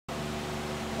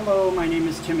Hello, my name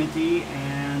is Timothy,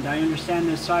 and I understand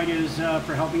this site is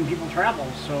for helping people travel,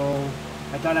 so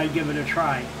I thought I'd give it a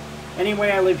try. Anyway,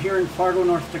 I live here in Fargo,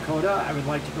 North Dakota. I would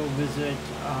like to go visit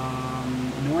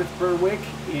North Berwick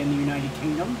in the United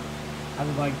Kingdom. I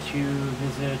would like to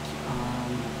visit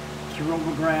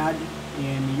Kirovograd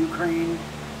in Ukraine,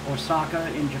 Osaka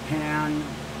in Japan,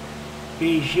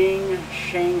 Beijing,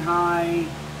 Shanghai,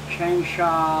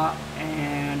 Changsha,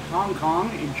 and Hong Kong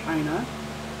in China,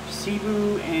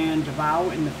 Cebu and Davao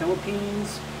in the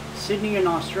Philippines, Sydney in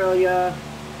Australia,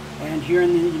 and here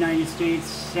in the United States,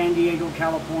 San Diego,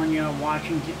 California,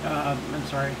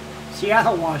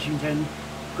 Seattle, Washington,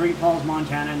 Great Falls,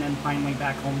 Montana, and then finally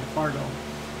back home to Fargo.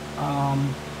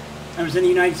 I was in the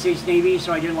United States Navy,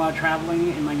 so I did a lot of traveling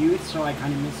in my youth, so I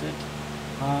kind of miss it.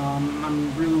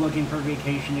 I'm really looking for a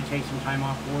vacation to take some time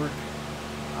off work.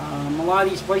 A lot of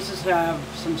these places have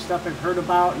some stuff I've heard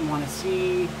about and want to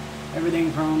see.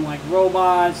 Everything from like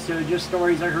robots to just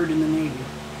stories I heard in the Navy.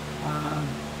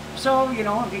 So, you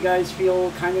know, if you guys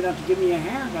feel kind enough to give me a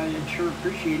hand, I'd sure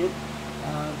appreciate it.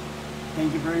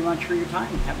 Thank you very much for your time.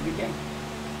 Have a good day.